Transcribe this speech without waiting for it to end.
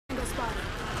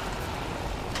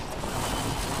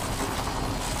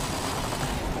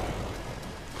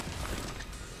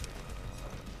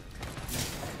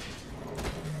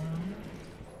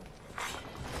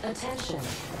Attention.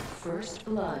 First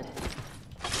blood.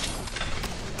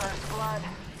 First blood.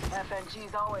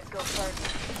 FNGs always go first.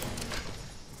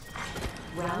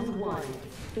 Round 1.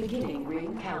 Beginning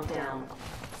ring countdown.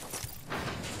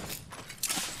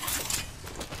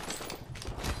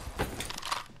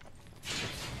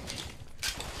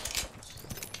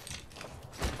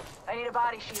 I need a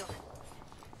body shield.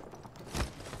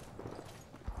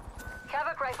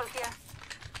 Havoc rifle here.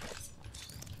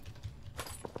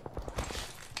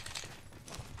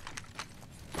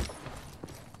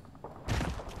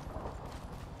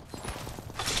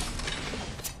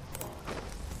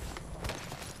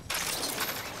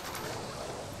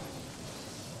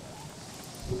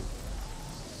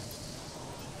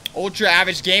 Ultra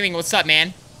Average Gaming, what's up,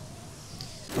 man?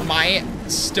 Am I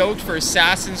stoked for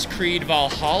Assassin's Creed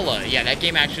Valhalla? Yeah, that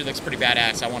game actually looks pretty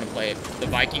badass. I want to play it. The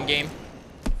Viking game.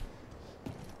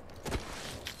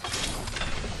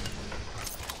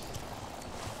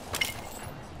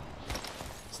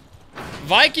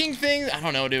 Viking thing? I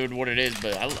don't know, dude, what it is,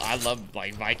 but I love,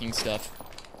 like, Viking stuff.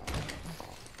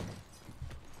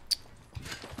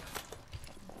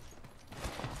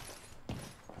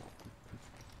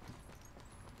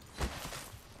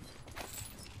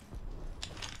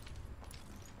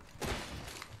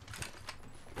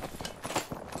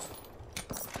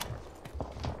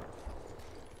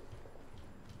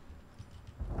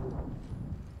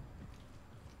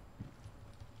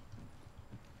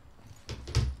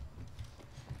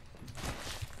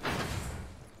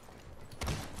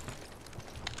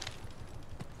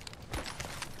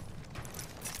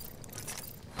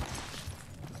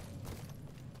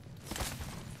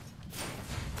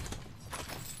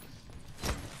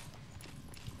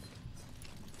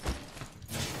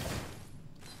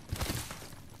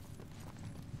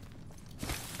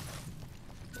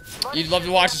 You'd love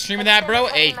to watch a stream of that, bro?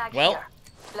 Hey, well,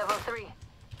 Level 3.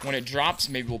 when it drops,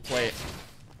 maybe we'll play it.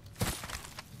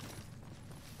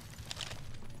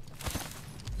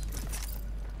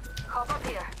 Hop up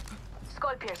here.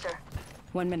 Skull piercer.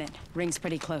 1 minute. Ring's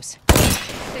pretty close.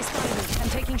 They spotted me. I'm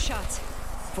taking shots.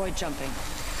 Void jumping.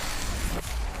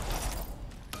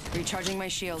 Recharging my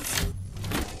shields.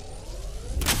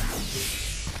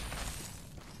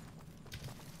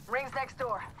 Rings next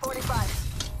door. 45.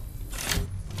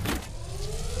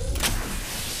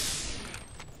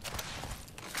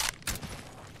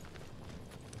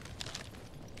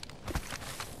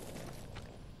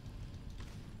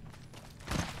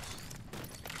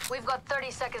 We've got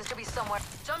 30 seconds to be somewhere.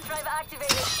 Jump drive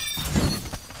activated.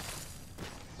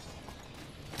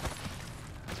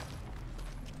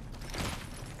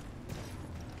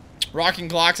 Rocking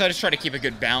Glocks, I just try to keep a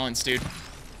good balance, dude.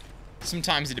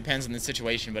 Sometimes it depends on the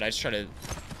situation, but I just try to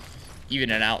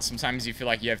even it out. Sometimes you feel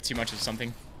like you have too much of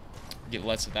something, get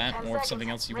less of that, more of something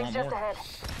else you want more. Ahead.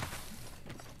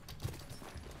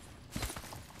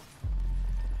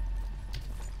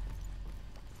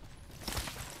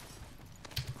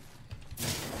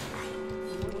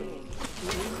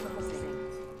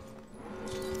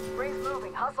 Rings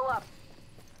moving. Hustle up.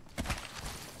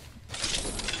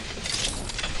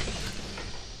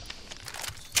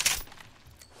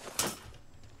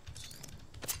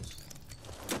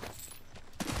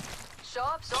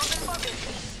 Shops open for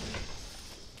business.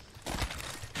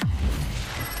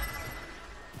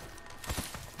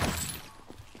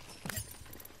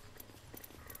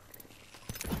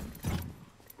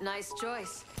 Nice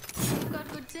choice. You've got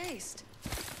good taste.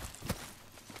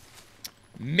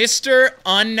 Mr.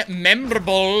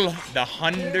 Unmemorable,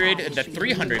 the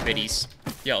 300 biddies.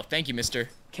 Yo, thank you, Mr.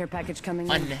 Care package coming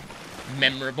in.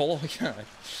 Unmemorable.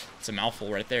 It's a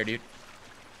mouthful right there, dude.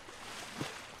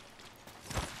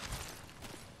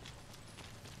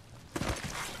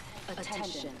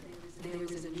 Attention. There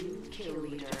is a new kill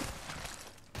leader.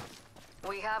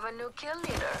 We have a new kill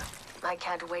leader. I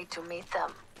can't wait to meet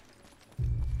them.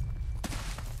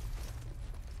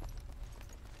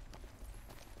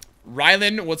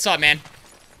 Rylan, what's up, man?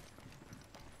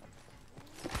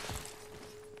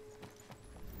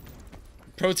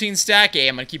 Protein stack, hey,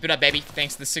 I'm gonna keep it up, baby.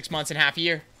 Thanks to the 6 months and half a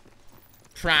year.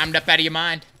 Primed up out of your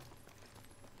mind.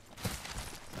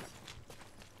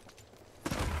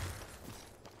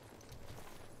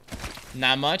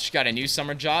 Not much. Got a new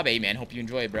summer job. Hey, man. Hope you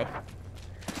enjoy it, bro.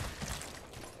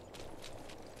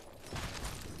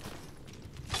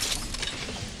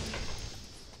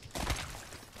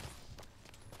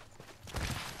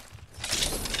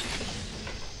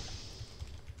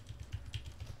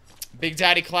 Big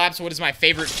Daddy Claps. What is my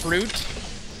favorite fruit?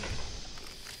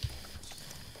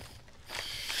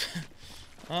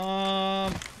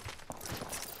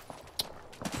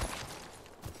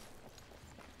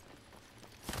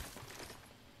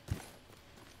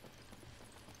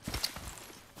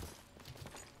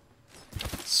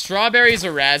 Strawberries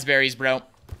or raspberries, bro?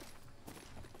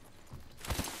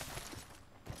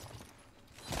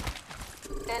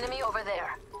 Enemy over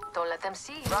there. Don't let them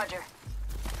see. Roger.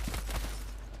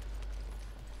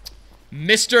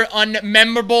 Mr.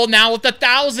 Unmemorable now with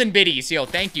 1,000 biddies. Yo,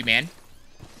 thank you, man.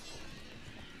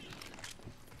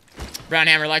 Brown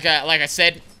Hammer, like I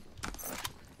said,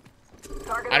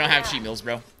 I don't have cheat meals,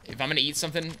 bro. If I'm gonna eat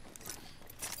something,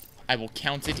 I will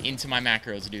count it into my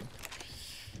macros, dude.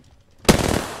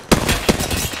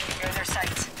 Here's their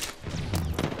sights.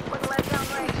 Put lead down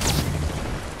range.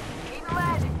 Need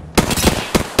lead.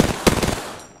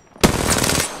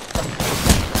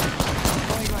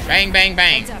 Bang, bang,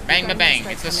 bang. Bang, ba, bang.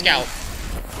 It's the scout.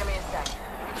 Give me a sec.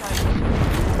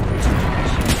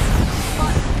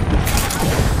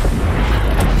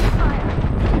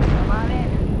 Come on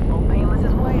in. Old Painless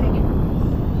is waiting.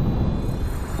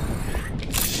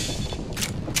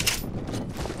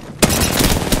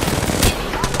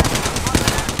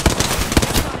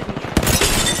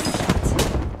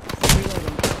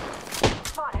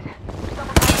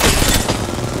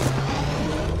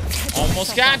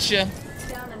 Almost gotcha.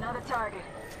 Down another target.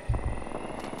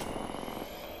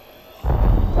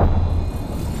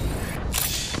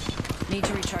 Need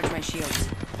to recharge my shields.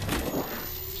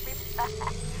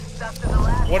 Up to the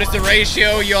last What is the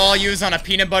ratio you all use on a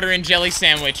peanut butter and jelly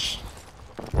sandwich?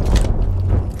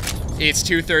 It's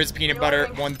 2/3 peanut butter,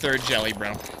 1/3 jelly,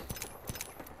 bro.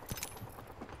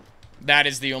 That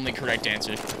is the only correct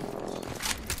answer.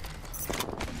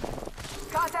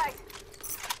 Contact!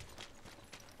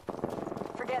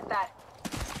 Forget that.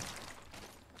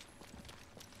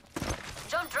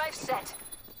 Jump drive set.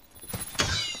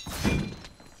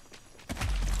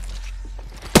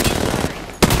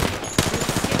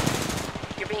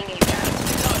 You're being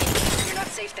AFK. You're not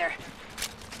safe there.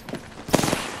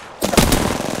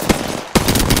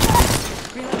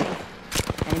 Reloading.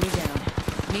 Enemy down.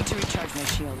 Need to recharge my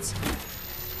shields.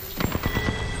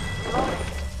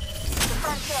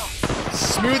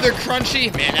 Smooth or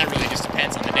crunchy? Man, that really just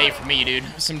depends on the day for me, dude.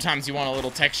 Sometimes you want a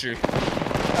little texture.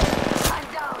 I'm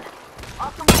down.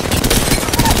 Off the mark.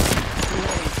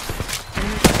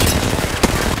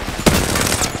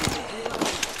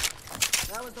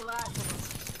 That was the last of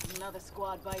us. Another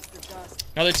squad bites the dust.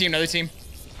 Another team, another team.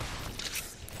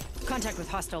 Contact with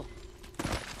hostile.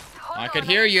 I could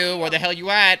hear you. Where the hell you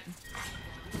at?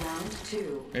 Round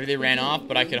 2. Maybe they ran off,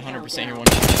 but I could 100% hear one.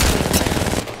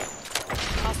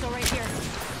 Hostile right here.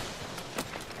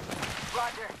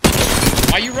 Roger.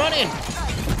 Why you running?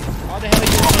 Why the hell are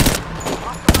you running?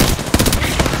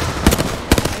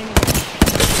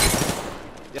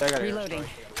 Yeah, I got it. Reloading.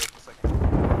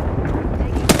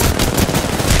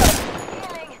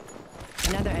 Healing.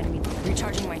 Another enemy.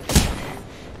 Recharging my...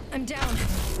 I'm down.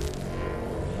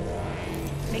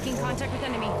 Making contact with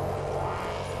enemy.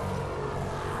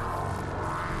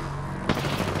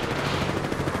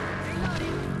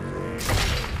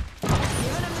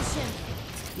 You're on a mission.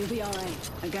 You'll be alright.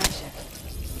 I gotcha.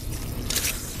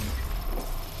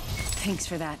 Thanks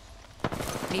for that.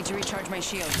 Need to recharge my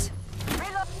shields.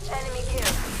 Reload. Enemy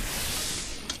killed.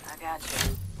 I got you.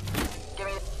 Give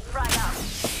me frag out.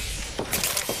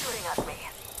 They're shooting at me.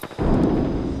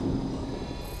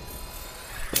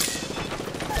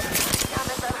 Damn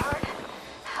it, that hurt.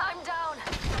 I'm down.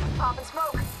 Popping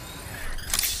smoke.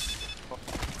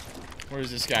 Where's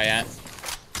this guy at?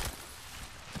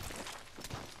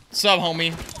 What's up,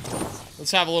 homie?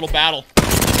 Let's have a little battle.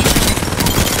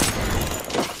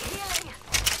 Healing.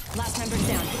 Last member's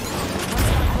down. One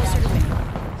spot closer to win.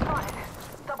 Spotted.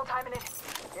 Double timing it.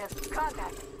 Yes.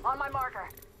 Contact. On my marker.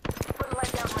 Put a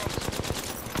leg down range.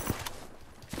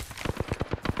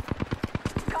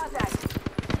 Contact.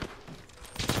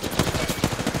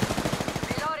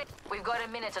 Reloading. We've got a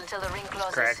minute until the ring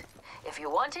closes. Crack. If you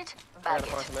want it, Trying bag to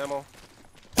find it. some ammo.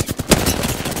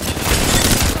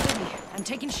 Spotted me. I'm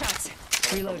taking shots.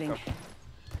 Reloading. I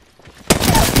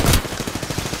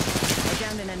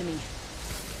downed an enemy.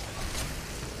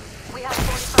 We have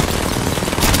 45.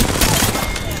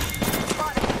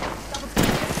 Spotted. Double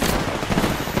fire.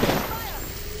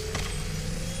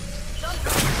 Jump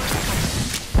drive.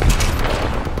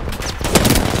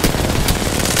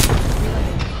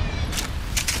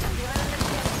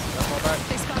 That's my back.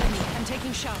 They spotted me. I'm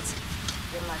taking shots.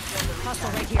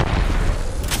 Hostile right here.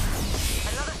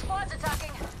 Another squad's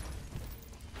attacking.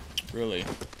 Really?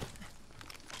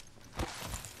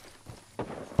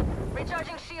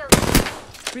 Recharging shields.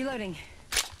 Reloading.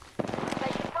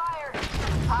 Taking fire.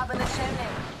 Popping the chimney.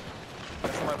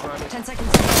 That's my primary. 10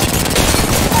 seconds.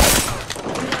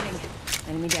 Reloading.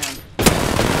 Enemy down.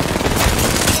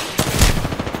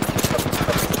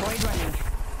 Void running.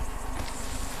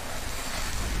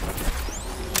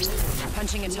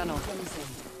 Punching a tunnel.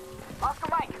 Oscar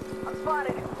Mike, I'm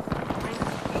spotted.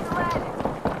 He's red.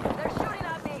 They're shooting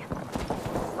at me.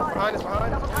 Spotted. Behind us,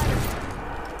 behind us. Double tiger.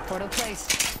 Portal placed.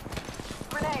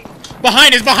 Grenade.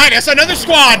 Behind us, behind us! Another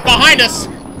squad! Behind us!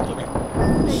 They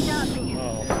got me.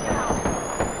 Oh.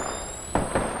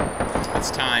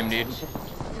 It's time, dude.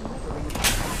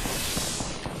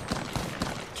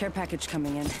 Care package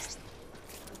coming in.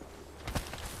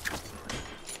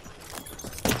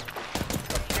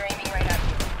 They're aiming right at you.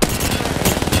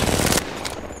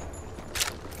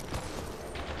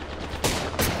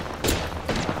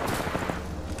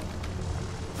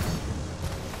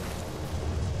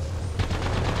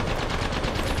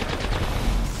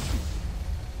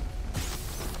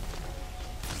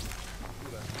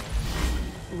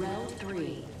 Round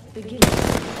 3. Beginning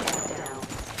countdown.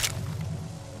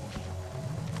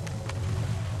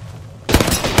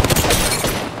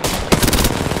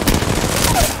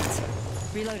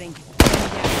 Reloading.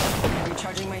 Down.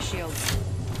 Recharging my shields.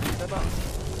 Step up.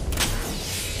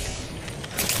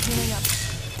 Healing up.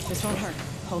 This won't hurt.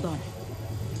 Hold on.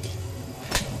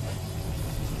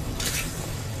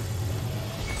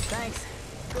 Thanks.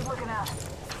 Good looking out.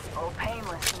 Oh,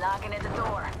 painless, knocking at the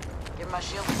door. Give my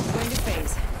shield. Going to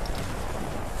phase.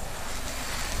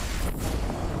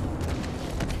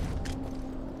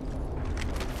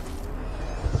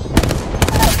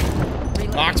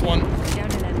 Reloading. Knocked one.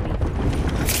 Down an enemy.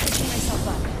 Pitching myself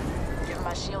up. Give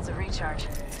my shields a recharge.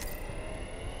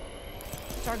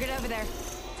 Target over there.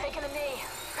 Taking a knee.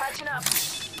 Patching up.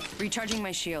 Recharging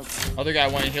my shields. Other guy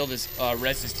wanted to heal this,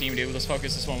 rest his team, dude. Let's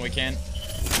focus this one when we can.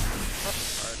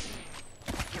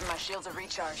 Give my shields a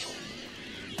recharge.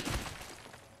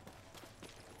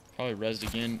 Probably rezzed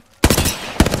again.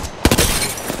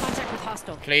 Contact with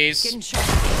hostile. Please. Getting shot.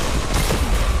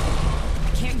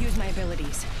 Can't use my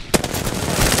abilities.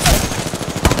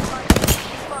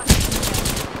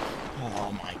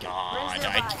 Oh my god.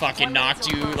 I fucking knocked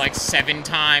you like 7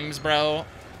 times, bro.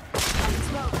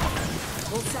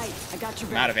 Hold tight. I got your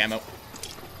I'm out back. of ammo.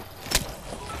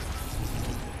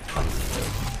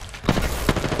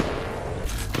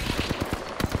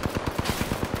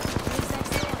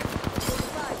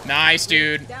 Nice,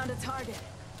 dude. Down to target.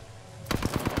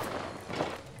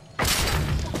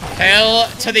 Hell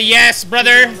to the yes,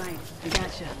 brother. I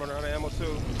gotcha. I'm running out of ammo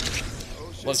too.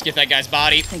 Oh shit. Let's get that guy's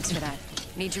body. Thanks for that.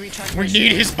 Need to recharge We my need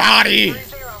shield. his body.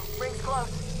 3-0. Rings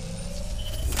close.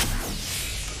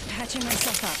 Patching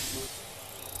myself up.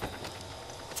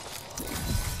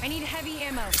 I need heavy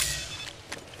ammo.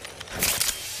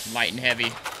 Light and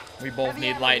heavy. We both Heavy need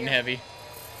ammo light and here. heavy.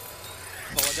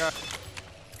 That's all I got.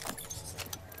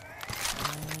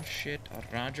 Oh shit.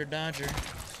 Roger Dodger.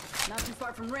 Not too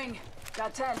far from ring.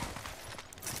 Got 10.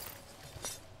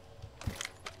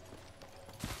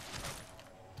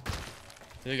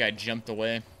 The other guy jumped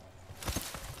away.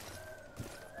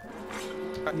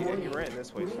 He ran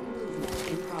this way.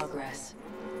 In progress.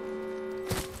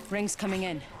 Rings coming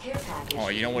in. Care package. Oh,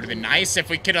 you know what would have been nice if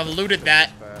we could have looted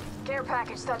that. Bad. Care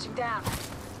package touching down.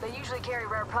 They usually carry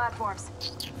rare platforms.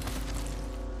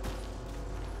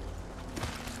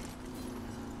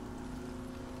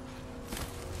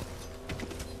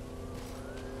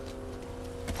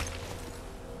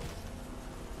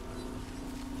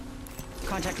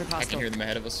 Contact with I can hostile. hear them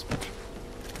ahead of us.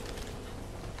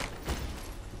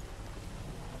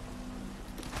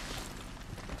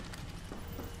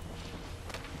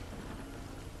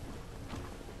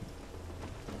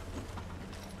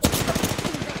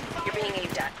 You're being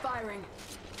aimed at. Firing.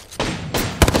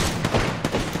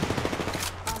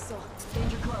 Hostile.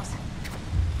 Danger close.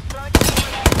 Throwing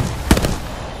thermite.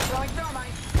 Throwing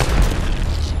thermite.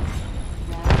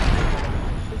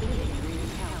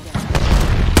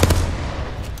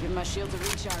 Give my shield a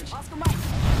recharge. Oscar Mike.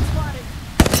 Spotted.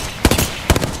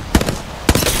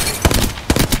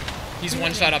 He's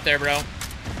one shot up there, bro.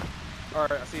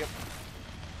 Alright, I see him.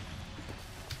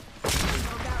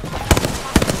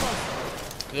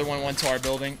 The other one went to our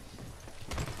building.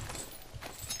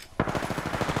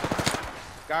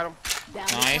 Got him. Down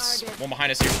to Nice. target. One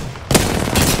behind us here.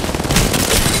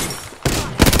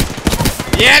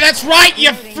 Yeah, that's right,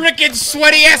 you freaking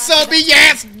sweaty SOB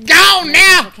ass. Go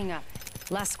now. Looking up.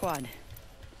 Last squad.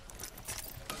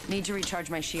 Need to recharge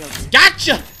my shields.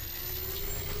 Gotcha.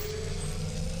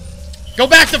 Go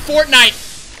back to Fortnite.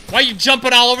 Why are you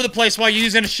jumping all over the place while you're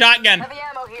using a shotgun? Heavy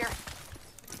ammo here.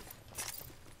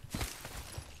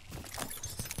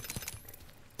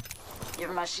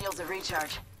 Giving my shields a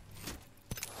recharge.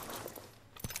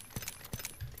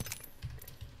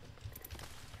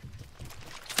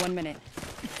 One minute.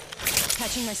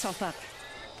 Patching myself up.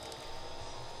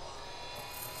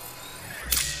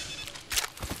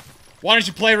 Why don't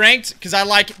you play ranked? Because I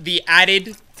like the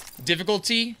added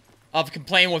difficulty of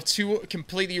playing with 2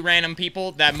 completely random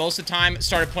people that most of the time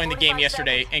started playing the game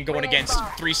yesterday and going against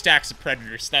 3 stacks of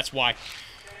predators. That's why.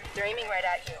 They're aiming right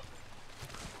at you.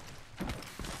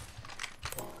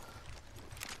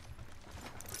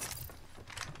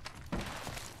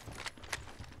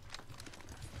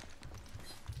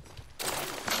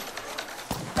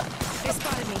 They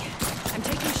spotted me. I'm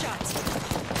taking shots.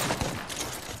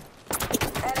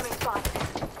 Enemy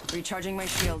spotted. Recharging my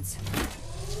shields.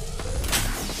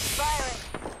 Firing.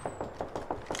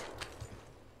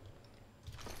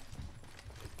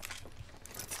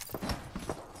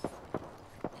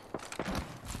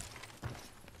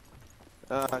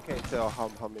 I can't tell how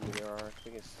many there are. I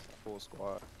think it's full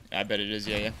squad. I bet it is,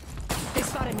 yeah. They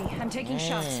spotted me. I'm taking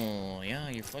shots. Oh, yeah,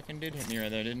 you fucking did hit me right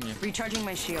there, didn't you? Recharging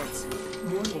my shields.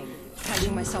 Warning.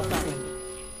 Patching myself up.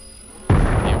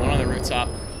 Yeah, one on the rooftop.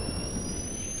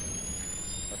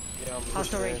 Yeah, I'm Hostile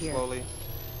pushing right in here. slowly.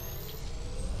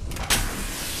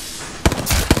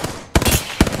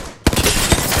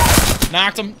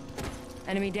 Knocked him.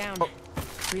 Enemy down.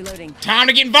 Reloading. Time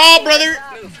to get involved, brother.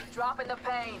 Dropping the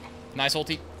pain. Nice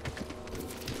ulti.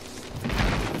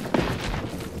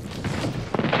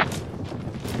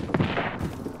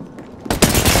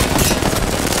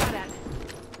 Shot at.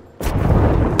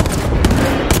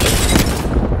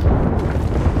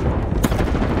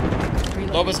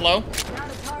 Reloading. Loba's low. Down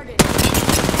a target.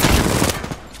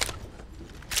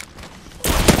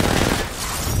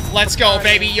 Let's go,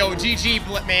 baby. Yo,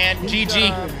 GG, man. GG.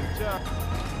 Good job.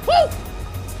 Woo!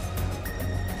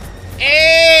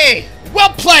 Hey! Well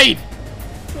played!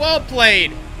 Well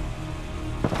played.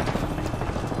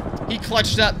 He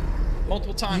clutched up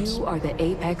multiple times. You are the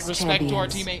Apex Respect to our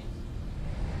champions. teammate.